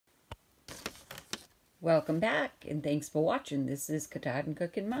Welcome back, and thanks for watching. This is Katad and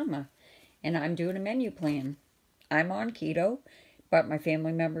Cookin' Mama, and I'm doing a menu plan. I'm on keto, but my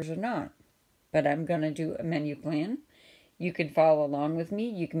family members are not. But I'm going to do a menu plan. You can follow along with me.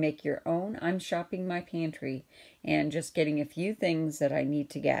 You can make your own. I'm shopping my pantry and just getting a few things that I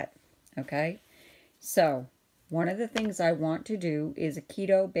need to get. Okay? So, one of the things I want to do is a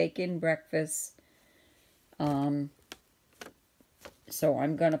keto bacon breakfast. So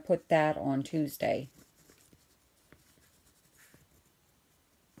I'm going to put that on Tuesday.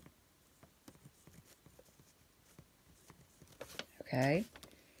 Okay.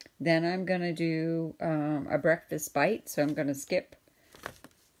 Then I'm going to do a breakfast bite. So I'm going to skip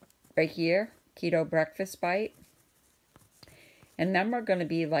right here, keto breakfast bite. And then we're going to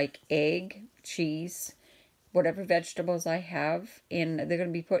be like egg, cheese, whatever vegetables I have. And they're going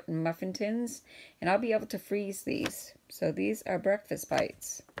to be put in muffin tins. And I'll be able to freeze these. So these are breakfast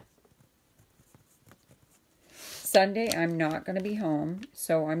bites. Sunday, I'm not going to be home.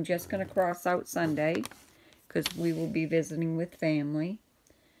 So I'm just going to cross out Sunday, because we will be visiting with family.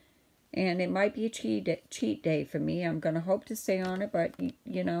 And it might be a cheat day for me. I'm going to hope to stay on it, but,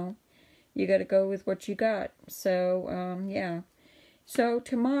 you know, you got to go with what you got. So, yeah. So,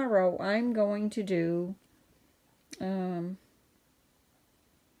 tomorrow, I'm going to do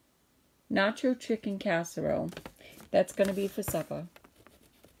nacho chicken casserole. That's going to be for supper.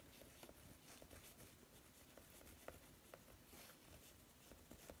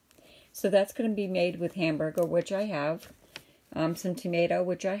 So, that's going to be made with hamburger, which I have. Some tomato,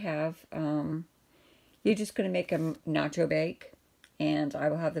 which I have. You're just going to make a nacho bake, and I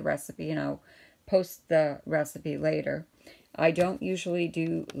will have the recipe, and I'll post the recipe later. I don't usually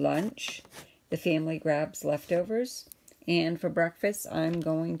do lunch. The family grabs leftovers. And for breakfast, I'm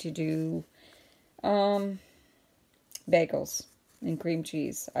going to do bagels and cream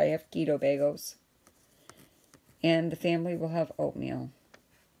cheese. I have keto bagels. And the family will have oatmeal.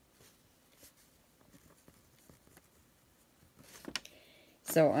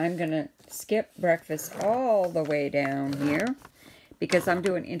 So I'm going to skip breakfast all the way down here because I'm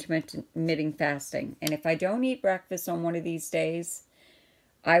doing intermittent fasting. And if I don't eat breakfast on one of these days,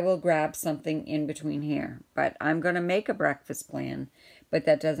 I will grab something in between here. But I'm going to make a breakfast plan, but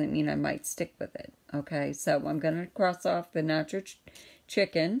that doesn't mean I might stick with it. Okay, so I'm going to cross off the nacho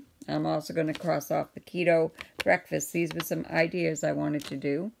chicken. I'm also going to cross off the keto breakfast. These were some ideas I wanted to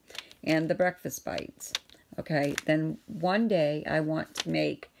do. And the breakfast bites. Okay, then one day I want to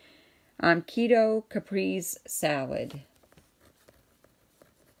make keto caprese salad.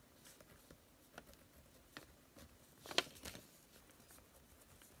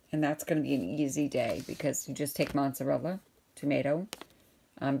 And that's going to be an easy day because you just take mozzarella, tomato,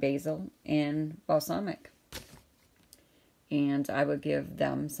 basil, and balsamic. And I would give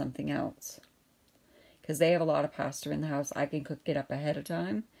them something else. Because they have a lot of pasta in the house. I can cook it up ahead of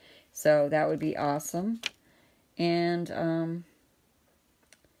time. So that would be awesome. And,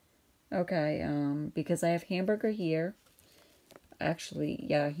 okay, because I have hamburger here. Actually,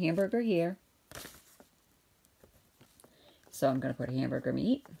 yeah, hamburger here. So I'm going to put hamburger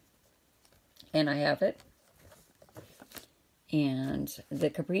meat. And I have it. And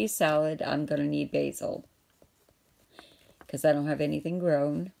the caprese salad, I'm going to need basil. Because I don't have anything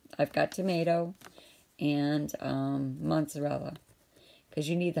grown. I've got tomato and mozzarella. Because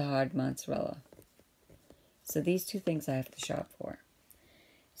you need the hard mozzarella. So these two things I have to shop for.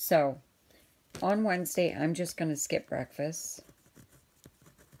 So, on Wednesday, I'm just going to skip breakfast.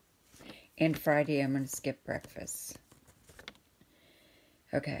 And Friday, I'm going to skip breakfast.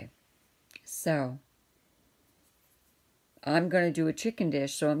 Okay. So, I'm going to do a chicken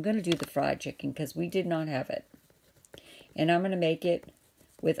dish. So, I'm going to do the fried chicken because we did not have it. And I'm going to make it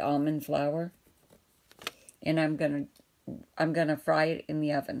with almond flour. And I'm going to fry it in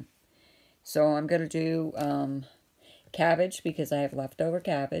the oven. So I'm going to do cabbage because I have leftover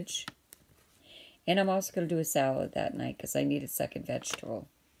cabbage. And I'm also going to do a salad that night because I need a second vegetable.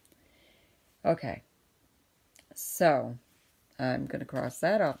 Okay. So I'm going to cross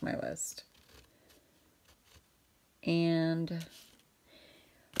that off my list. And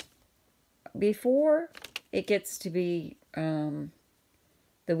before it gets to be the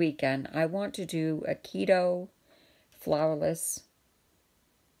weekend, I want to do a keto flourless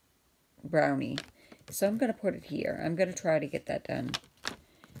brownie. So I'm going to put it here. I'm going to try to get that done.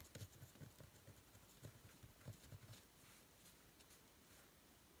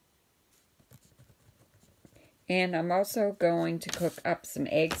 And I'm also going to cook up some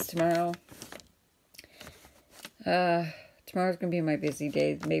eggs tomorrow. Tomorrow's going to be my busy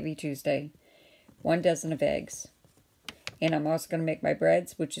day, maybe Tuesday. 1 dozen of eggs. And I'm also going to make my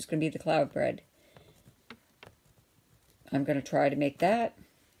breads, which is going to be the cloud bread. I'm going to try to make that.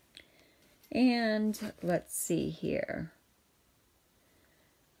 And let's see here.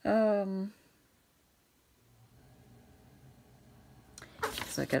 So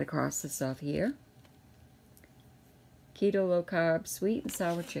I got to cross this off here. Keto, low carb, sweet and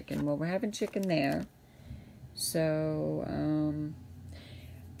sour chicken. Well, we're having chicken there. So,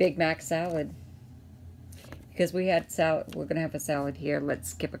 Big Mac salad. Because we had salad, we're going to have a salad here.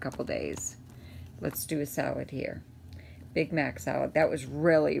 Let's skip a couple days. Let's do a salad here. Big Mac salad. That was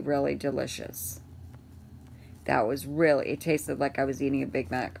really, really delicious. That was really, it tasted like I was eating a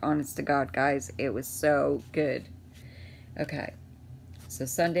Big Mac. Honest to God, guys, it was so good. Okay. So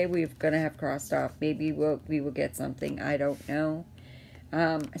Sunday we're going to have crossed off. Maybe we will get something. I don't know.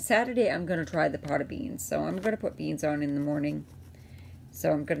 Saturday I'm going to try the pot of beans. So I'm going to put beans on in the morning.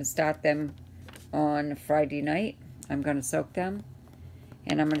 So I'm going to start them on Friday night. I'm going to soak them.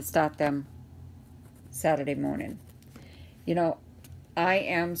 And I'm going to start them Saturday morning. You know, I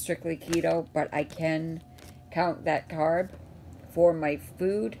am strictly keto, but I can count that carb for my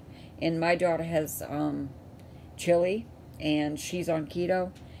food. And my daughter has chili, and she's on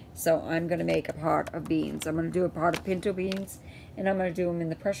keto. So I'm going to make a pot of beans. I'm going to do a pot of pinto beans, and I'm going to do them in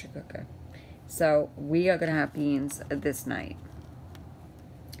the pressure cooker. So we are going to have beans this night.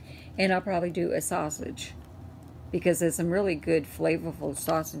 And I'll probably do a sausage, because there's some really good flavorful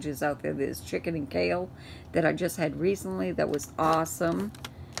sausages out there. There's chicken and kale that I just had recently that was awesome.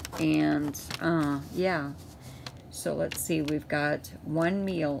 And yeah, so let's see, we've got one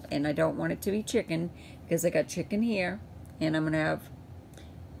meal, and I don't want it to be chicken because I got chicken here, and I'm gonna have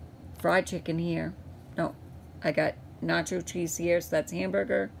fried chicken here. No, I got nacho cheese here, so that's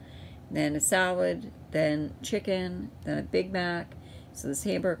hamburger, then a salad, then chicken, then a Big Mac. So this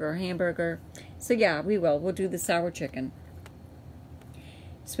hamburger. So yeah, we'll do the sour chicken.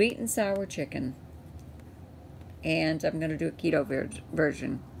 Sweet and sour chicken. And I'm going to do a keto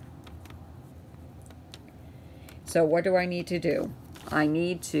version. So what do I need to do? I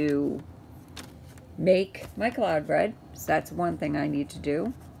need to make my cloud bread. So that's one thing I need to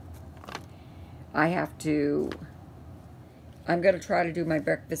do. I'm going to try to do my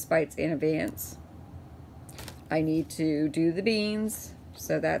breakfast bites in advance. I need to do the beans,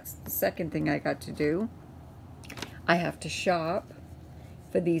 so that's the second thing I got to do. I have to shop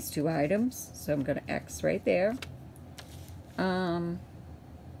for these two items, so I'm going to X right there. I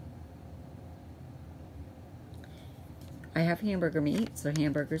have hamburger meat, so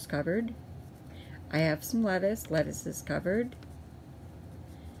hamburger's covered. I have some lettuce. Lettuce is covered.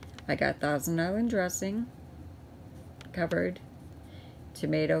 I got Thousand Island dressing covered.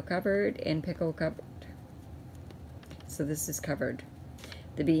 Tomato covered, and pickle covered. So this is covered.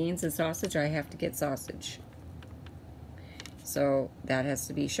 The beans and sausage, I have to get sausage. So that has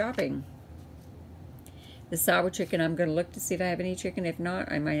to be shopping. The sour chicken, I'm going to look to see if I have any chicken. If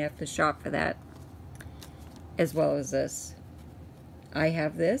not, I might have to shop for that. As well as this. I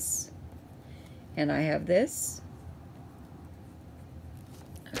have this. And I have this.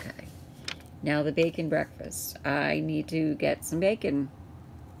 Okay. Now the bacon breakfast. I need to get some bacon.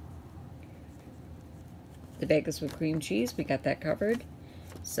 The bagels with cream cheese, we got that covered.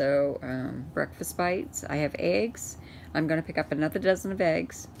 So, breakfast bites. I have eggs. I'm going to pick up another dozen of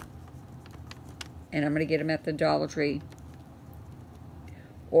eggs. And I'm going to get them at the Dollar Tree.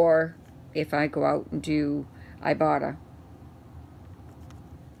 Or, if I go out and do Ibotta.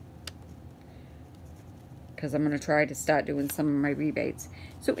 Because I'm going to try to start doing some of my rebates.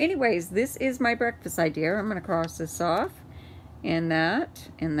 So anyways, this is my breakfast idea. I'm going to cross this off. And that,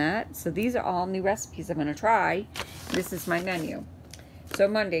 and that. So these are all new recipes I'm going to try. This is my menu. So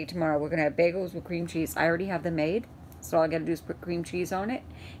Monday, tomorrow, we're going to have bagels with cream cheese. I already have them made. So all I got to do is put cream cheese on it.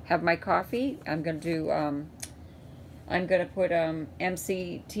 Have my coffee. I'm going to do, I'm going to put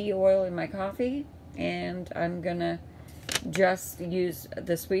MCT oil in my coffee. And I'm going to just use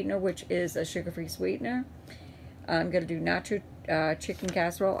the sweetener, which is a sugar-free sweetener. I'm going to do nacho chicken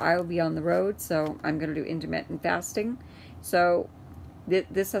casserole. I will be on the road, so I'm going to do intermittent fasting. So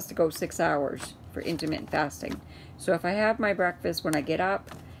this has to go 6 hours for intermittent fasting. So if I have my breakfast when I get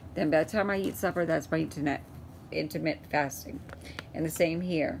up, then by the time I eat supper, that's my intermittent fasting. And the same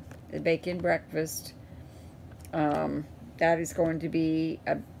here. The bacon breakfast, that is going to be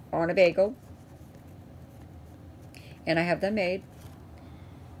on a bagel. And I have them made.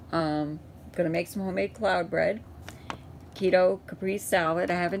 Going to make some homemade cloud bread. Keto caprese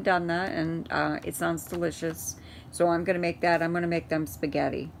salad. I haven't done that, and it sounds delicious. So I'm going to make that. I'm going to make them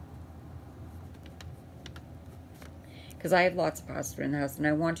spaghetti. Because I have lots of pasta in the house, and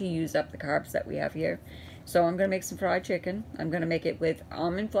I want to use up the carbs that we have here. So I'm going to make some fried chicken. I'm going to make it with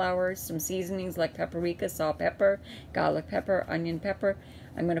almond flour, some seasonings like paprika, salt, pepper, garlic pepper, onion pepper.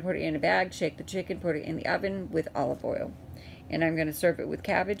 I'm going to put it in a bag, shake the chicken, put it in the oven with olive oil. And I'm going to serve it with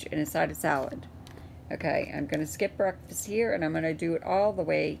cabbage and a side of salad. Okay, I'm going to skip breakfast here, and I'm going to do it all the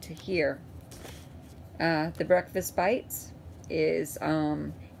way to here. The breakfast bites is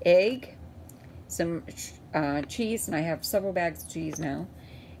egg, some cheese, and I have several bags of cheese now.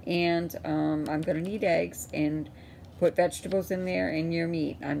 And I'm going to need eggs, and put vegetables in there and your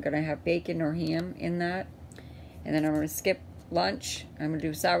meat. I'm going to have bacon or ham in that. And then I'm going to skip lunch. I'm going to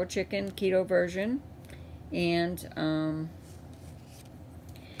do sour chicken, keto version. And I'm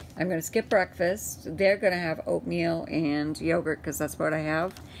going to skip breakfast. They're going to have oatmeal and yogurt because that's what I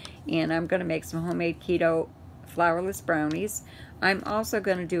have. And I'm going to make some homemade keto flourless brownies. I'm also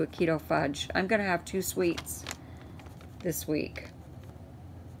going to do a keto fudge. I'm going to have 2 sweets this week.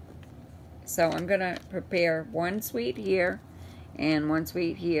 So I'm going to prepare 1 sweet here and 1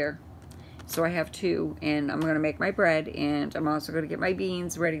 sweet here. So I have 2, and I'm going to make my bread, and I'm also going to get my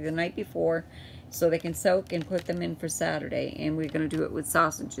beans ready the night before so they can soak and put them in for Saturday. And we're going to do it with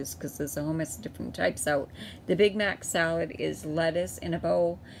sausages because there's a whole mess of different types out. The Big Mac salad is lettuce in a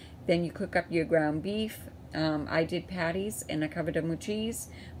bowl. Then you cook up your ground beef. I did patties, and I covered them with cheese,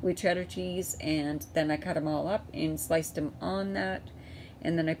 with cheddar cheese, and then I cut them all up and sliced them on that.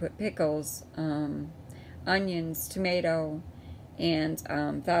 And then I put pickles, onions, tomato, and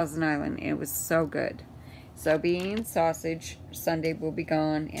Thousand Island. It was so good. So beans, sausage, Sunday will be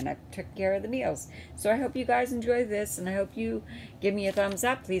gone, and I took care of the meals. So I hope you guys enjoy this, and I hope you give me a thumbs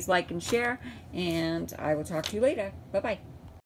up. Please like and share, and I will talk to you later. Bye-bye.